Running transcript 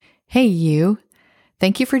Hey, you.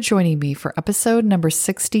 Thank you for joining me for episode number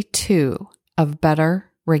 62 of Better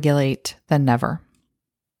Regulate Than Never.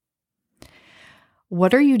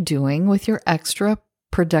 What are you doing with your extra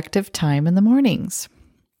productive time in the mornings?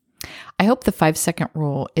 I hope the 5-second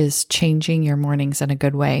rule is changing your mornings in a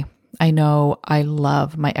good way. I know I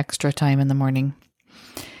love my extra time in the morning.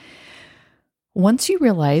 Once you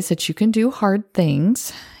realize that you can do hard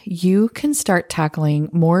things, you can start tackling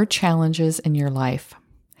more challenges in your life.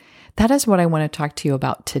 That is what I want to talk to you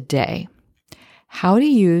about today. How to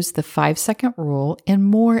use the 5-second rule in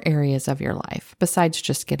more areas of your life besides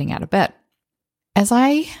just getting out of bed. As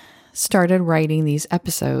I started writing these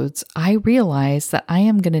episodes, I realized that I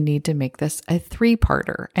am going to need to make this a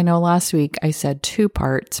 3-parter. I know last week I said 2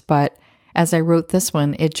 parts, but as I wrote this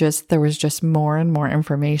one, there was just more and more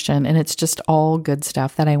information, and it's just all good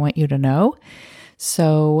stuff that I want you to know.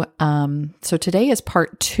 So today is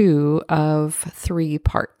part 2 of 3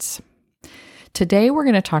 parts. Today, we're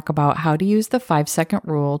going to talk about how to use the 5-second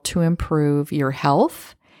rule to improve your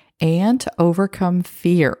health and to overcome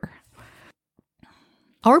fear.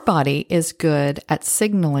 Our body is good at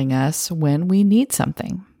signaling us when we need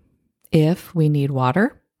something. If we need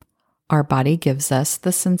water, our body gives us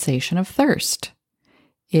the sensation of thirst.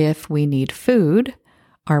 If we need food,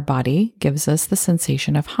 our body gives us the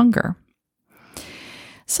sensation of hunger.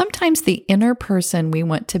 Sometimes the inner person we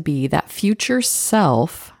want to be, that future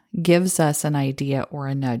self, gives us an idea or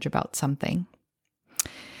a nudge about something.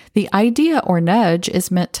 The idea or nudge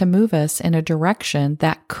is meant to move us in a direction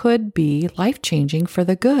that could be life-changing for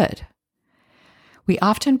the good. We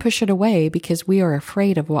often push it away because we are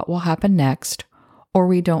afraid of what will happen next, or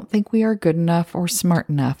we don't think we are good enough or smart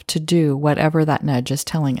enough to do whatever that nudge is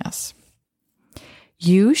telling us.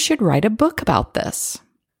 You should write a book about this.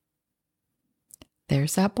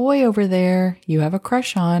 There's that boy over there you have a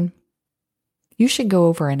crush on. You should go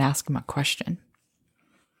over and ask him a question.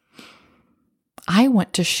 I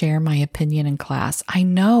want to share my opinion in class. I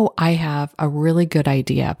know I have a really good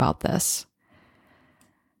idea about this.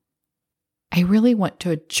 I really want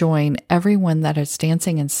to join everyone that is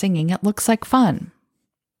dancing and singing. It looks like fun.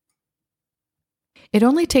 It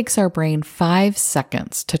only takes our brain 5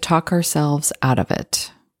 seconds to talk ourselves out of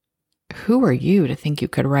it. Who are you to think you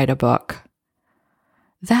could write a book?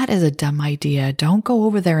 That is a dumb idea. Don't go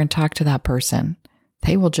over there and talk to that person.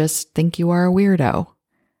 They will just think you are a weirdo.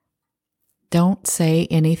 Don't say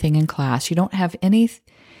anything in class. You don't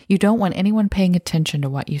want anyone paying attention to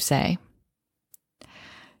what you say.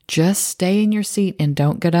 Just stay in your seat and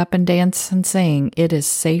don't get up and dance and sing. It is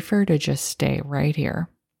safer to just stay right here.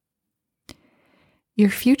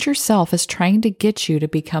 Your future self is trying to get you to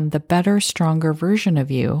become the better, stronger version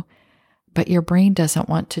of you, but your brain doesn't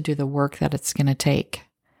want to do the work that it's going to take.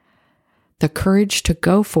 The courage to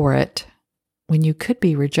go for it when you could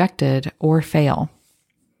be rejected or fail.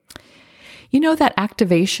 You know that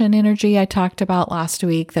activation energy I talked about last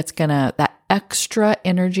week, that extra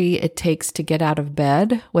energy it takes to get out of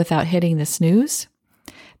bed without hitting the snooze?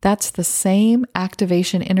 That's the same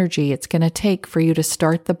activation energy it's going to take for you to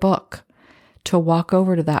start the book, to walk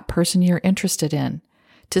over to that person you're interested in,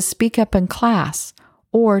 to speak up in class,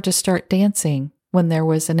 or to start dancing when there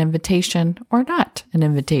was an invitation or not an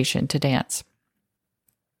invitation to dance.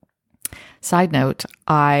 Side note,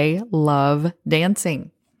 I love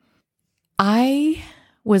dancing. I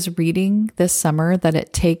was reading this summer that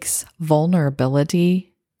it takes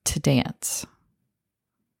vulnerability to dance.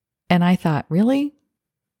 And I thought, really?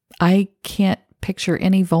 I can't picture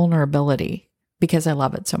any vulnerability because I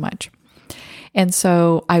love it so much. And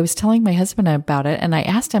so I was telling my husband about it, and I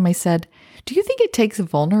asked him, I said, do you think it takes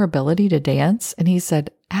vulnerability to dance? And he said,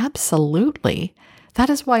 absolutely. That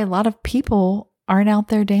is why a lot of people aren't out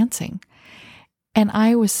there dancing. And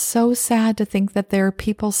I was so sad to think that there are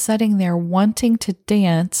people sitting there wanting to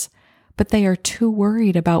dance, but they are too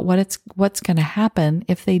worried about what's going to happen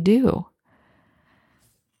if they do,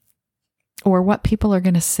 or what people are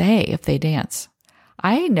going to say if they dance.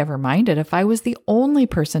 I never minded if I was the only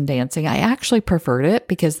person dancing. I actually preferred it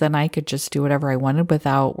because then I could just do whatever I wanted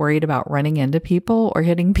without worried about running into people or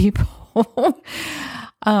hitting people.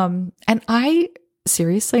 And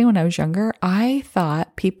seriously, when I was younger, I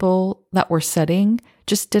thought people that were sitting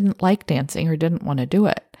just didn't like dancing or didn't want to do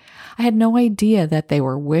it. I had no idea that they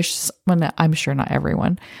were I'm sure not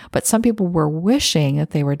everyone, but some people were wishing that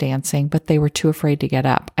they were dancing, but they were too afraid to get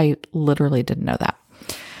up. I literally didn't know that.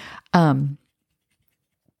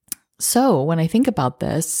 So when I think about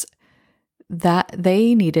this, that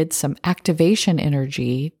they needed some activation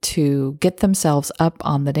energy to get themselves up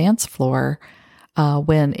on the dance floor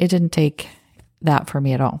when it didn't take that for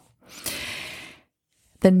me at all.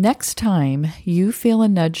 The next time you feel a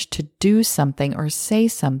nudge to do something or say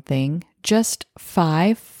something, just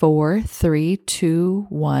 5, 4, 3, 2,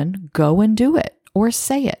 1, go and do it or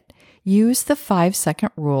say it. Use the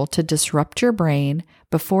 5-second rule to disrupt your brain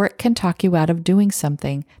before it can talk you out of doing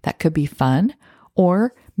something that could be fun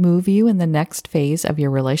or move you in the next phase of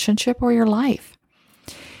your relationship or your life.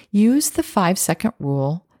 Use the 5-second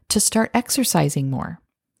rule to start exercising more.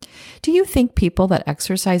 Do you think people that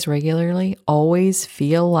exercise regularly always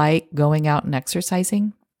feel like going out and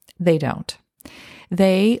exercising? They don't.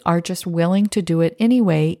 They are just willing to do it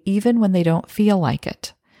anyway, even when they don't feel like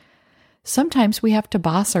it. Sometimes we have to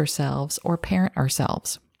boss ourselves or parent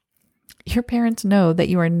ourselves. Your parents know that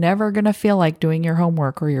you are never going to feel like doing your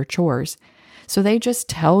homework or your chores, so they just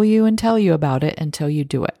tell you about it until you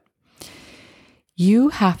do it. You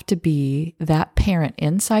have to be that parent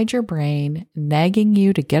inside your brain nagging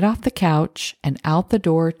you to get off the couch and out the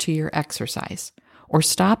door to your exercise, or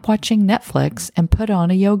stop watching Netflix and put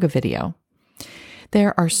on a yoga video.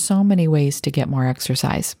 There are so many ways to get more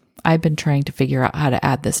exercise. I've been trying to figure out how to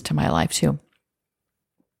add this to my life too.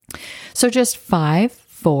 So just 5,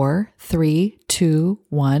 4, 3, 2,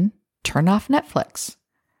 1, turn off Netflix.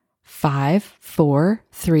 5, 4,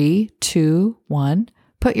 3, 2, 1,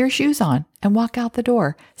 put your shoes on and walk out the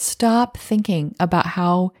door. Stop thinking about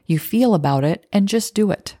how you feel about it and just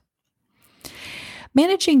do it.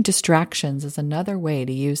 Managing distractions is another way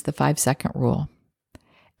to use the 5-second rule.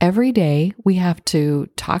 Every day, we have to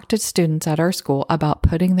talk to students at our school about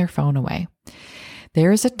putting their phone away.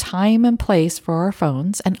 There is a time and place for our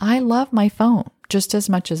phones, and I love my phone just as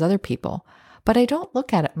much as other people, but I don't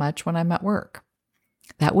look at it much when I'm at work.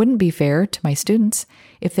 That wouldn't be fair to my students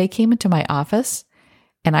if they came into my office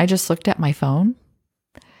and I just looked at my phone.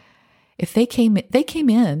 If they came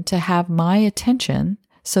in to have my attention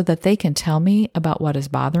so that they can tell me about what is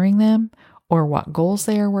bothering them or what goals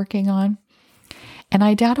they are working on. And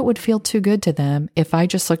I doubt it would feel too good to them if I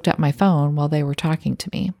just looked at my phone while they were talking to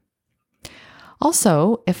me.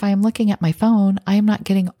 Also, if I am looking at my phone, I am not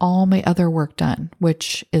getting all my other work done,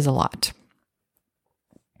 which is a lot.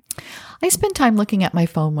 I spend time looking at my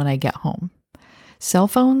phone when I get home. Cell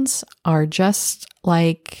phones are just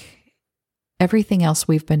like everything else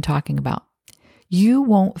we've been talking about. You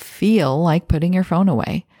won't feel like putting your phone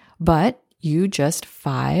away, but you just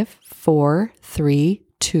 5, 4, 3,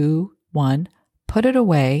 2, 1, put it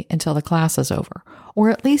away until the class is over,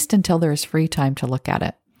 or at least until there is free time to look at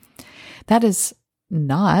it. That is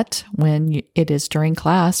not when it is during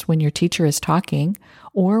class, when your teacher is talking,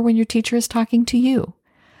 or when your teacher is talking to you.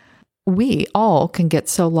 We all can get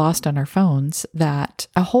so lost on our phones that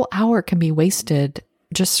a whole hour can be wasted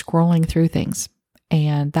just scrolling through things,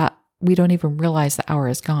 and that we don't even realize the hour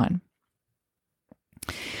is gone.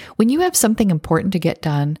 When you have something important to get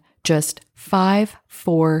done, just 5,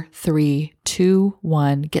 4, 3, 2,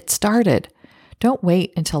 1, get started. Don't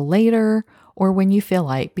wait until later or when you feel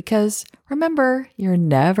like, because remember, you're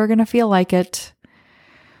never going to feel like it.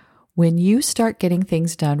 When you start getting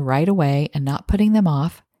things done right away and not putting them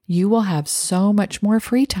off, you will have so much more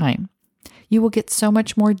free time. You will get so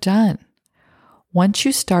much more done. Once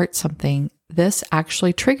you start something, this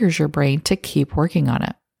actually triggers your brain to keep working on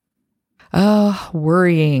it. Oh,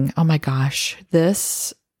 worrying. Oh my gosh.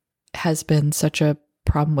 This has been such a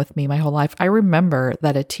problem with me my whole life. I remember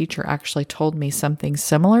that a teacher actually told me something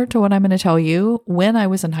similar to what I'm going to tell you when I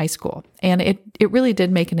was in high school. And it really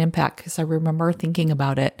did make an impact because I remember thinking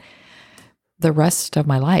about it the rest of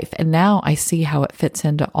my life. And now I see how it fits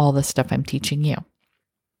into all the stuff I'm teaching you.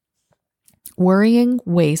 Worrying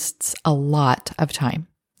wastes a lot of time.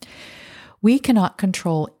 We cannot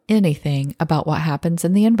control anything about what happens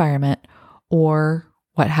in the environment or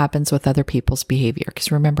what happens with other people's behavior.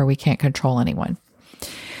 Because remember, we can't control anyone.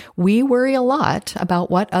 We worry a lot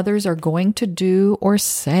about what others are going to do or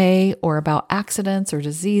say, or about accidents or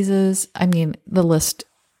diseases. I mean, the list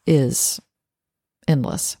is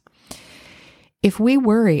endless. If we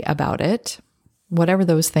worry about it, whatever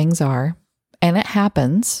those things are, and it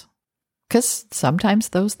happens, because sometimes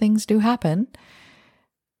those things do happen,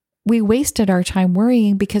 we wasted our time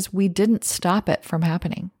worrying because we didn't stop it from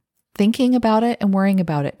happening. Thinking about it and worrying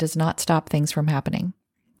about it does not stop things from happening.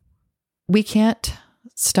 We can't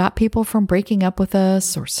stop people from breaking up with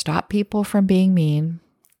us or stop people from being mean.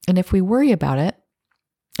 And if we worry about it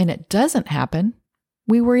and it doesn't happen,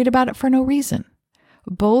 we worried about it for no reason.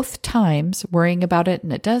 Both times, worrying about it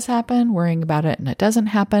and it does happen, worrying about it and it doesn't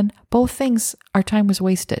happen, both things, our time was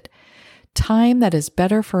wasted. Time that is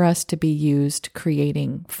better for us to be used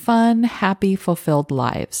creating fun, happy, fulfilled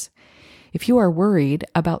lives. If you are worried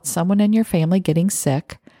about someone in your family getting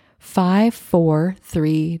sick, 5, 4,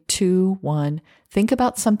 3, 2, 1, think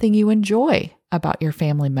about something you enjoy about your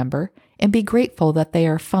family member and be grateful that they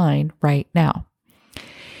are fine right now.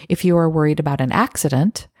 If you are worried about an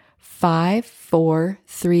accident, 5, 4,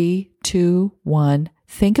 3, 2, 1,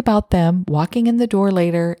 think about them walking in the door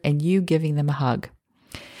later and you giving them a hug.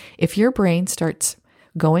 If your brain starts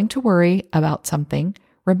going to worry about something,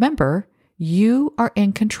 remember, you are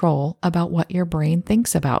in control about what your brain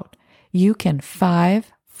thinks about. You can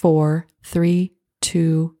 5, 4, 3,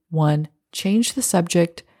 2, 1, change the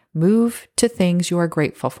subject, move to things you are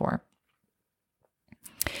grateful for.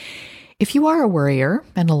 If you are a worrier,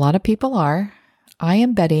 and a lot of people are, I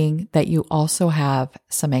am betting that you also have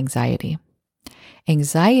some anxiety.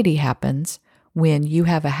 Anxiety happens when you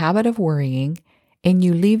have a habit of worrying and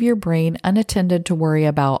you leave your brain unattended to worry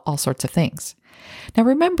about all sorts of things. Now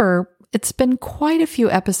remember, it's been quite a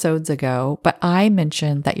few episodes ago, but I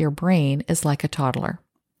mentioned that your brain is like a toddler.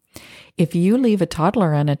 If you leave a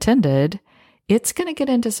toddler unattended, it's going to get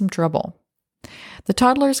into some trouble. The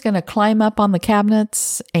toddler's going to climb up on the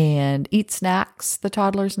cabinets and eat snacks the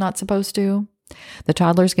toddler's not supposed to. The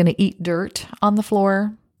toddler's going to eat dirt on the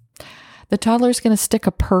floor. The toddler's going to stick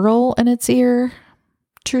a pearl in its ear.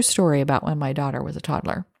 True story about when my daughter was a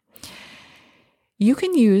toddler. You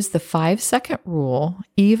can use the 5-second rule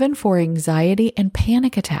even for anxiety and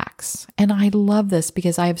panic attacks. And I love this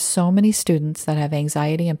because I have so many students that have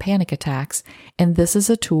anxiety and panic attacks, and this is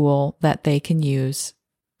a tool that they can use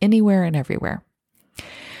anywhere and everywhere.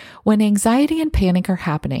 When anxiety and panic are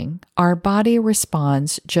happening, our body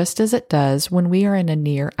responds just as it does when we are in a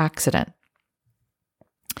near accident.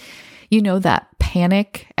 You know that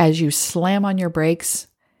panic as you slam on your brakes,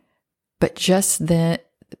 but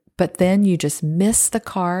then you just miss the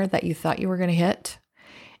car that you thought you were going to hit.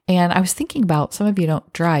 And I was thinking about, some of you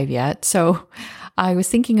don't drive yet, so I was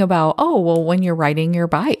thinking about, when you're riding your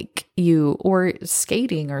bike, or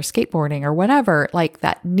skating or skateboarding or whatever, like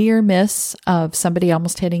that near miss of somebody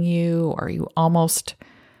almost hitting you, or you almost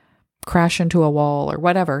crash into a wall or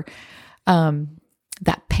whatever,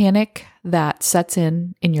 that panic that sets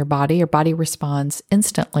in your body responds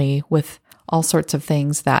instantly with all sorts of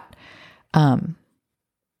things that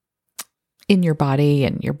in your body,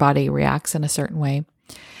 and your body reacts in a certain way.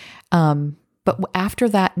 But after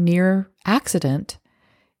that near accident,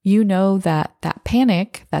 you know that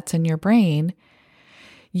panic that's in your brain,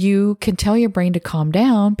 you can tell your brain to calm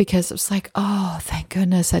down because it's like, oh, thank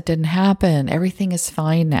goodness that didn't happen. Everything is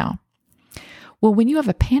fine now. Well, when you have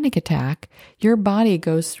a panic attack, your body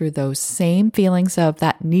goes through those same feelings of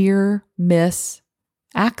that near miss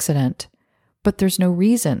accident, but there's no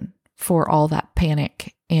reason for all that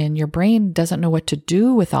panic. And your brain doesn't know what to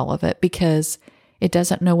do with all of it because it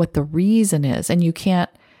doesn't know what the reason is. And you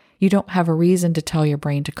don't have a reason to tell your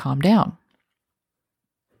brain to calm down.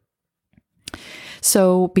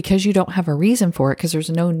 So because you don't have a reason for it, because there's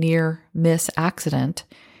no near miss accident,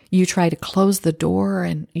 you try to close the door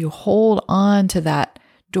and you hold on to that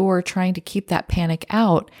door, trying to keep that panic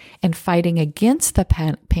out, and fighting against the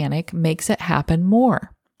panic makes it happen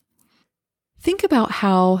more. Think about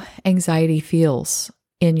how anxiety feels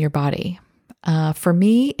in your body. For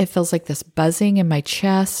me, it feels like this buzzing in my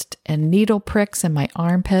chest and needle pricks in my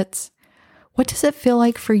armpits. What does it feel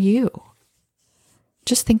like for you?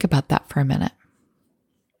 Just think about that for a minute.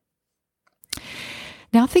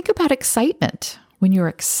 Now think about excitement. When you're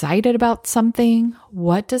excited about something,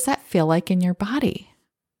 what does that feel like in your body?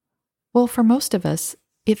 Well, for most of us,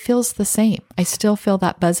 it feels the same. I still feel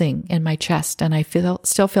that buzzing in my chest, and I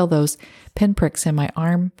still feel those pinpricks in my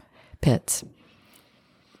armpits.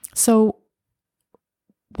 So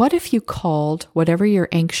what if you called whatever you're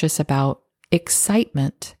anxious about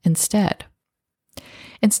excitement instead?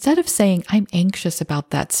 Instead of saying, I'm anxious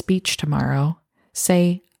about that speech tomorrow,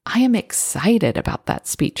 say, I am excited about that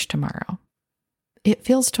speech tomorrow. It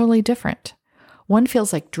feels totally different. One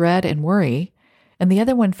feels like dread and worry, and the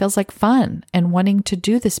other one feels like fun and wanting to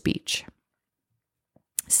do the speech.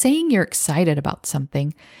 Saying you're excited about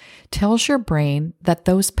something tells your brain that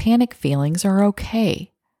those panic feelings are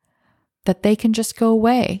okay, that they can just go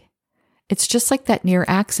away. It's just like that near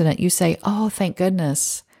accident. You say, oh, thank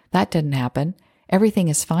goodness that didn't happen. Everything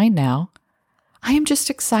is fine now. I am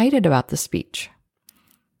just excited about the speech.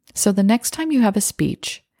 So the next time you have a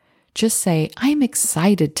speech, just say, I'm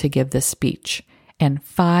excited to give this speech. And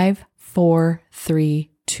 5, 4,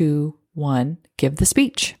 3, 2, 1, give the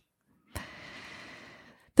speech.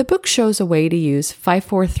 The book shows a way to use 5,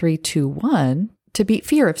 4, 3, 2, 1 to beat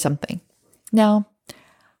fear of something. Now,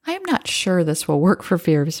 I am not sure this will work for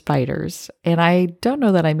fear of spiders, and I don't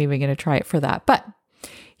know that I'm even going to try it for that, but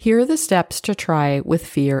here are the steps to try with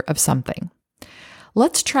fear of something.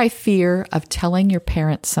 Let's try fear of telling your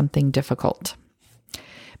parents something difficult.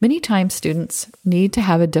 Many times students need to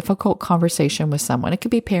have a difficult conversation with someone. It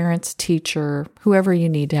could be parents, teacher, whoever you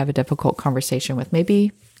need to have a difficult conversation with,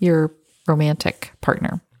 maybe your romantic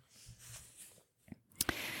partner.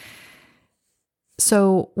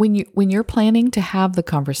 So when you're planning to have the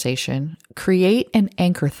conversation, create an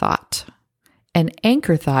anchor thought. An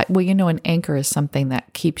anchor thought, well, an anchor is something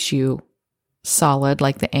that keeps you solid,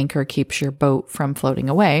 like the anchor keeps your boat from floating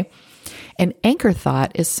away. An anchor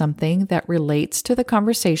thought is something that relates to the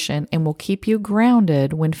conversation and will keep you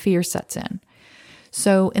grounded when fear sets in.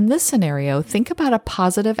 So in this scenario, think about a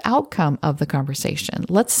positive outcome of the conversation.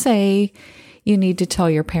 Let's say you need to tell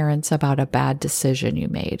your parents about a bad decision you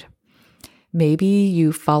made. Maybe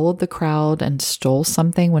you followed the crowd and stole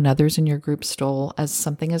something when others in your group stole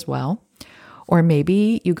something as well. Or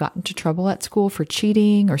maybe you got into trouble at school for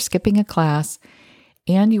cheating or skipping a class,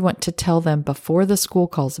 and you want to tell them before the school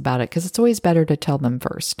calls about it because it's always better to tell them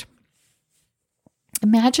first.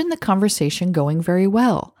 Imagine the conversation going very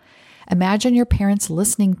well. Imagine your parents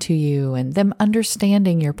listening to you and them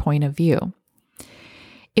understanding your point of view.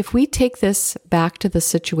 If we take this back to the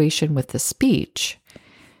situation with the speech,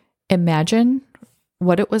 imagine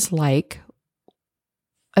what it's like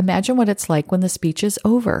when the speech is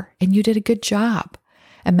over and you did a good job.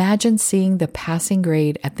 Imagine seeing the passing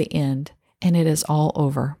grade at the end and it is all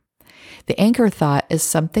over. The anchor thought is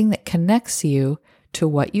something that connects you to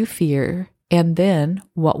what you fear and then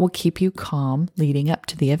what will keep you calm leading up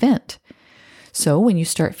to the event. So when you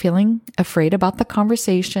start feeling afraid about the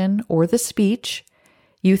conversation or the speech,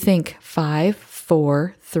 you think 5,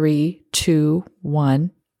 4, 3, 2,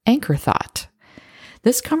 1, anchor thought.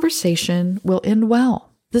 This conversation will end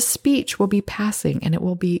well. The speech will be passing and it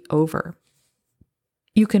will be over.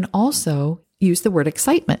 You can also use the word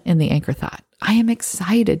excitement in the anchor thought. I am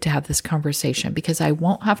excited to have this conversation because I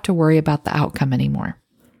won't have to worry about the outcome anymore.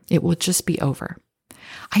 It will just be over.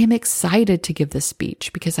 I am excited to give this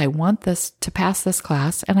speech because I want this to pass this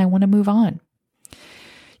class and I want to move on.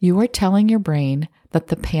 You are telling your brain that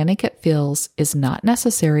the panic it feels is not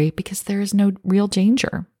necessary because there is no real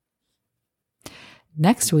danger.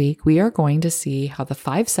 Next week, we are going to see how the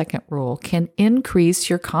 5-second rule can increase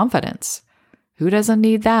your confidence. Who doesn't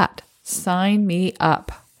need that? Sign me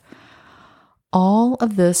up. All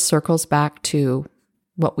of this circles back to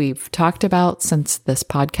what we've talked about since this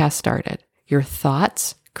podcast started. Your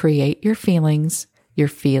thoughts create your feelings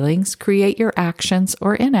create your actions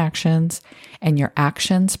or inactions, and your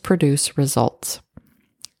actions produce results.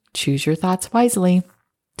 Choose your thoughts wisely.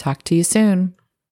 Talk to you soon.